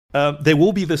There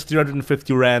will be this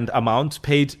 350 Rand amount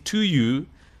paid to you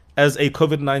as a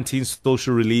COVID-19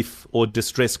 social relief or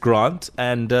distress grant.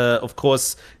 And of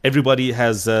course, everybody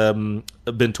has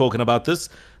been talking about this.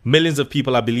 Millions of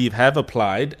people, I believe, have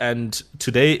applied, and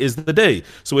today is the day.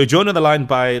 So we're joined on the line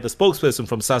by the spokesperson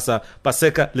from SASSA,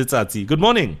 Paseka Letsatsi. Good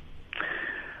morning.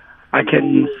 I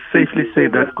can safely say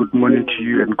that good morning to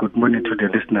you and good morning to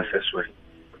the listeners as well.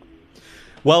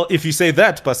 Well, if you say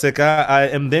that, Paseka, I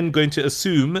am then going to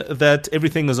assume that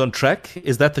everything is on track.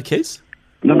 Is that the case?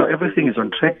 No, everything is on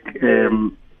track.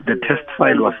 The test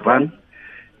file was run,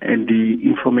 and the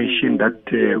information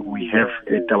that we have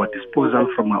at our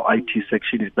disposal from our IT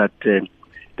section is that the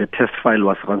test file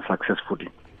was run successfully.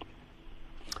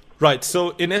 Right.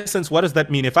 So, in essence, what does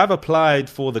that mean? If I've applied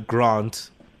for the grant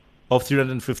of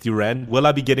 350 Rand, will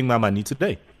I be getting my money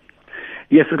today?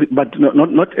 Yes, but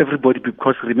not everybody,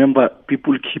 because remember,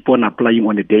 people keep on applying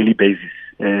on a daily basis.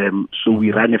 So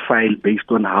we run a file based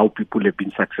on how people have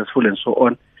been successful and so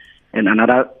on. And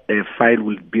another file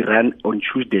will be run on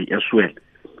Tuesday as well.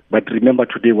 But remember,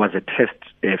 today was a test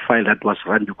file that was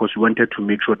run because we wanted to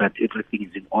make sure that everything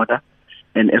is in order.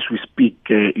 And as we speak,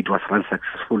 it was run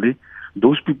successfully.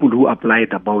 Those people who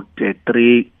applied about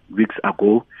 3 weeks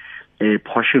ago, a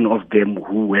portion of them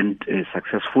who went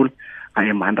successful, I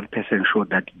am 100% sure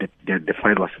that the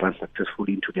file was run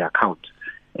successfully into the account.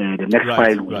 The next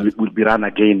file will be run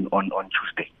again on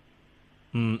Tuesday.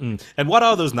 Mm-mm. And what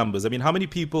are those numbers? I mean, how many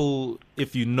people,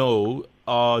 if you know,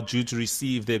 are due to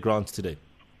receive their grants today?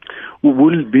 We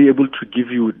will be able to give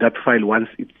you that file once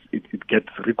it gets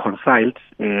reconciled.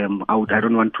 I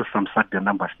don't want to samsat the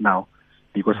numbers now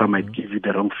because I might give you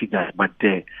the wrong figure. But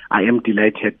I am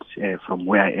delighted from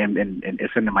where I am, and as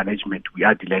a management, we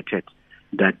are delighted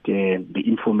that the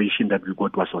information that we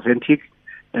got was authentic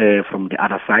from the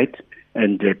other side,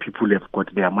 and people have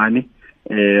got their money.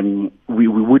 We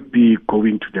would be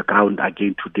going to the ground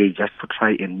again today just to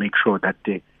try and make sure that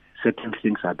certain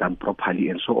things are done properly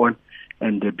and so on.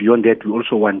 And beyond that, we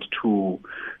also want to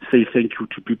say thank you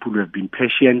to people who have been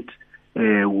patient.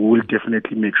 We will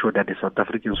definitely make sure that the South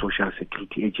African Social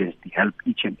Security Agency help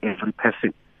each and every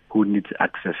person who needs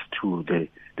access to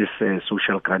this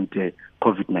social grant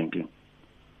COVID-19.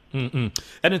 Mm-mm.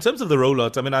 And in terms of the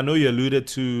rollout, I mean, I know you alluded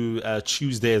to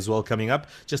Tuesday as well coming up.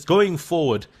 Just going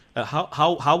forward,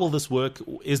 how will this work?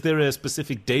 Is there a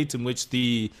specific date in which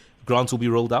the grants will be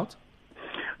rolled out?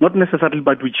 Not necessarily,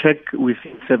 but we check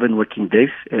within 7 working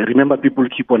days. Remember, people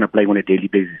keep on applying on a daily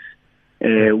basis.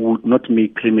 Would not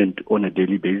make payment on a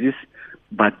daily basis,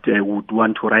 but would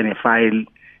want to run a file.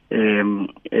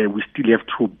 We still have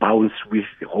to bounce with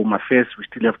Home Affairs. We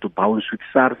still have to bounce with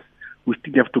SARS. We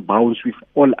still have to bounce with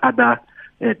all other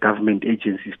government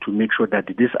agencies to make sure that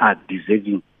these are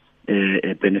deserving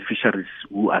beneficiaries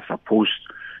who are supposed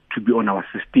to be on our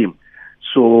system.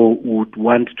 So we would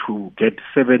want to get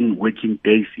 7 working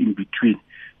days in between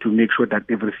to make sure that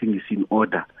everything is in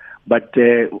order. But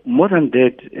more than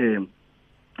that,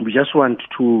 we just want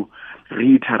to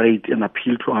reiterate and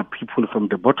appeal to our people from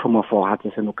the bottom of our hearts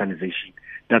as an organization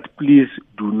that please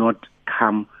do not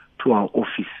come to our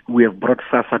office. We have brought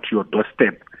SASSA to your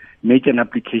doorstep. Make an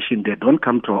application there. Don't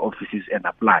come to our offices and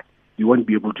apply. You won't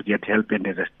be able to get help, and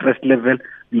there's a stress level.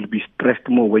 You'll be stressed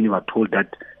more when you are told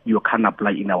that you can't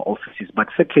apply in our offices. But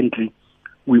secondly,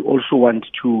 we also want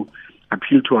to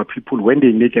appeal to our people when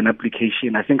they make an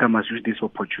application. I think I must use this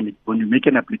opportunity. When you make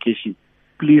an application,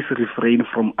 please refrain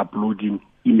from uploading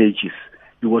images,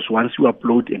 because once you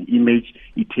upload an image,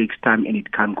 it takes time and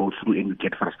it can't go through and you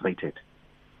get frustrated.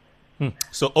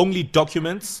 So only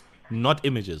documents, not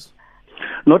images?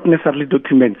 Not necessarily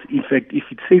documents. In fact, if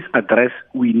it says address,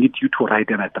 we need you to write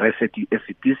an address as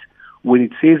it is. When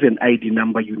it says an ID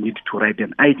number, you need to write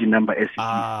an ID number as it is.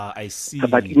 I see.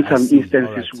 But in some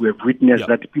instances, we have witnessed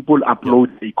that people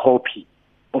upload a copy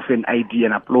of an ID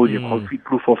and upload a copy,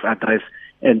 proof of address.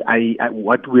 And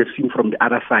what we have seen from the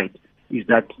other side is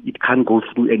that it can't go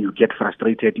through and you get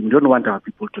frustrated. We don't want our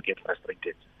people to get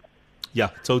frustrated.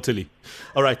 Yeah, totally.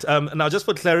 All right. Now, just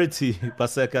for clarity,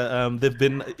 Paseka, there have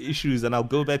been issues, and I'll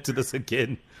go back to this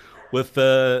again, with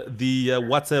the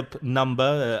WhatsApp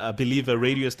number. I believe a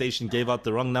radio station gave out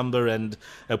the wrong number, and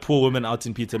a poor woman out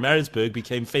in Pietermaritzburg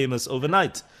became famous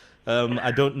overnight.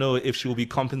 I don't know if she will be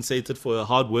compensated for her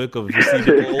hard work of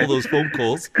receiving all those phone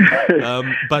calls.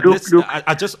 But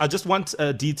I just want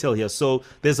detail here. So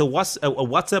there's a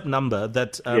WhatsApp number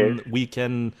that we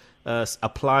can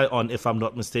apply on, if I'm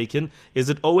not mistaken. Is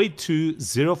it 082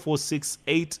 046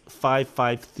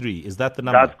 8553? Is that the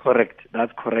number? That's correct.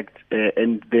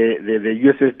 And the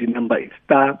USSD number is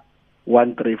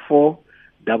 *134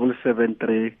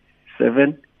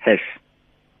 7737#.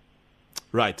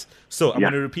 Right. So I'm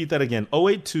going to repeat that again.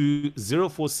 082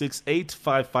 046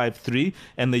 8553,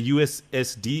 and the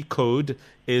USSD code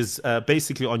is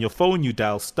basically on your phone. You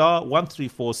dial star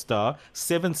 134 star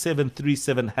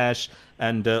 7737 hash,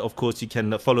 and of course you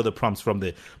can follow the prompts from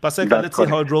there. Paseka, let's see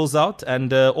how it rolls out,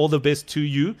 and all the best to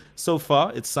you. So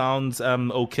far it sounds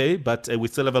okay, but we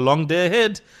still have a long day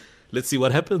ahead. Let's see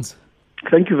what happens.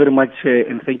 Thank you very much,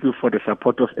 and thank you for the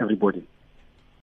support of everybody.